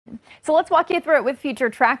So let's walk you through it with Future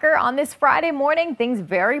Tracker. On this Friday morning, things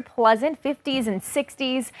very pleasant, 50s and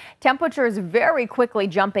 60s. Temperatures very quickly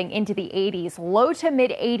jumping into the 80s, low to mid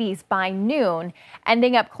 80s by noon,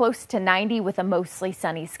 ending up close to 90 with a mostly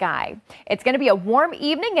sunny sky. It's going to be a warm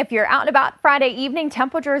evening if you're out and about Friday evening.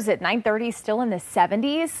 Temperatures at 9:30 still in the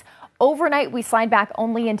 70s. Overnight, we slide back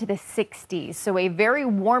only into the 60s, so a very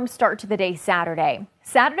warm start to the day Saturday.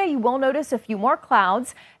 Saturday, you will notice a few more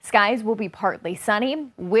clouds. Skies will be partly sunny.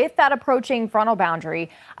 With that approaching frontal boundary,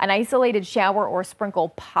 an isolated shower or sprinkle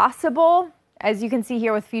possible. As you can see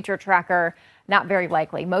here with Future Tracker, not very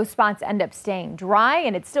likely. Most spots end up staying dry,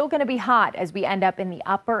 and it's still going to be hot as we end up in the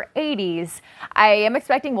upper 80s. I am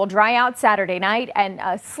expecting we'll dry out Saturday night, and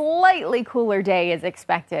a slightly cooler day is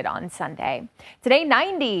expected on Sunday. Today,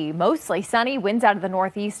 90, mostly sunny, winds out of the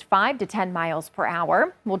northeast 5 to 10 miles per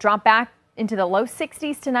hour. We'll drop back into the low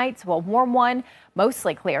 60s tonight, so a warm one,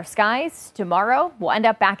 mostly clear skies. Tomorrow, we'll end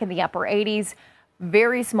up back in the upper 80s.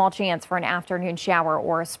 Very small chance for an afternoon shower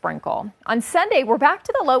or a sprinkle. On Sunday, we're back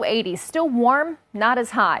to the low 80s. Still warm, not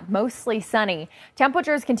as hot, mostly sunny.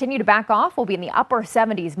 Temperatures continue to back off. We'll be in the upper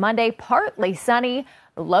 70s Monday, partly sunny,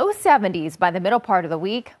 low 70s by the middle part of the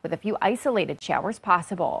week with a few isolated showers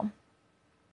possible.